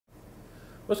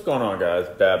What's going on, guys?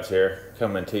 Babs here,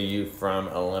 coming to you from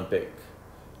Olympic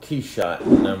tee shot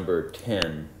number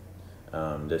 10.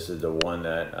 This is the one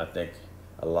that I think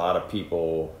a lot of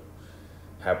people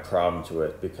have problems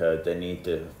with because they need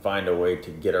to find a way to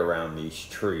get around these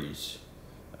trees.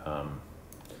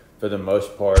 For the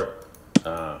most part,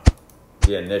 the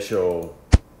initial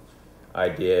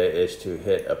idea is to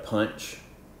hit a punch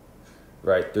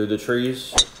right through the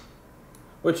trees,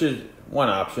 which is one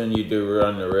option. You do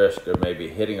run the risk of maybe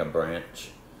hitting a branch,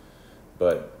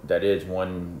 but that is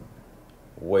one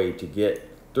way to get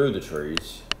through the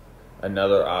trees.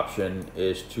 Another option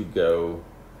is to go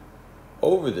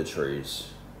over the trees,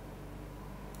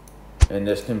 and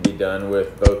this can be done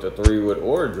with both a 3-wood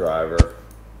or a driver.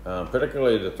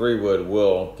 Particularly the 3-wood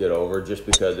will get over just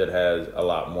because it has a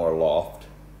lot more loft.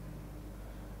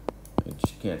 I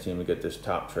just can't seem to get this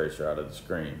top tracer out of the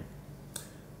screen.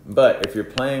 But if you're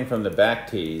playing from the back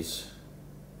tees,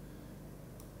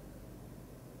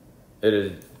 it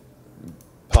is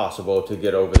possible to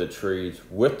get over the trees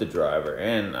with the driver.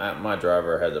 And my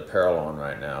driver has a parallel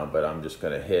right now, but I'm just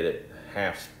going to hit it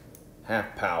half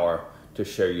power to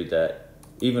show you that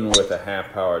even with a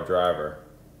half power driver,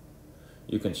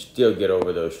 you can still get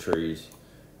over those trees.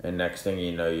 And next thing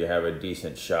you know, you have a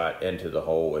decent shot into the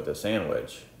hole with a sand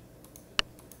wedge.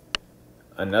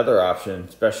 Another option,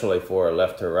 especially for a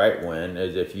left to right wind,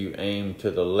 is if you aim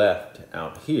to the left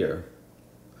out here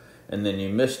and then you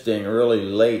misting really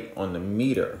late on the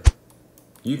meter,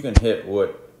 you can hit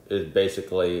what is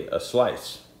basically a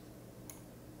slice,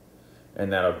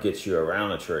 and that'll get you around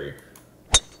the tree.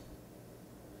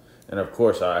 And of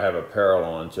course I have a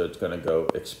parallel on, so it's going to go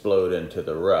explode into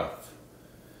the rough.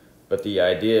 But the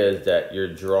idea is that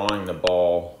you're drawing the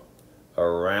ball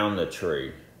around the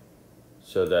tree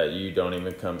so that you don't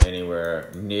even come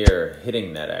anywhere near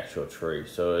hitting that actual tree.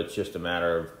 So it's just a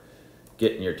matter of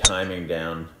getting your timing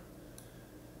down,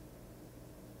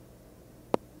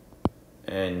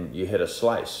 and you hit a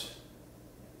slice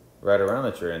right around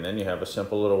the tree, and then you have a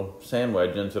simple little sand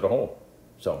wedge into the hole.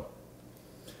 So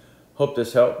hope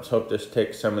this helps. Hope this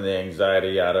takes some of the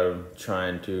anxiety out of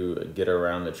trying to get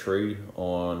around the tree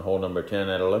on hole number 10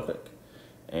 at Olympic.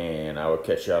 And I will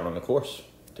catch you out on the course.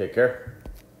 Take care.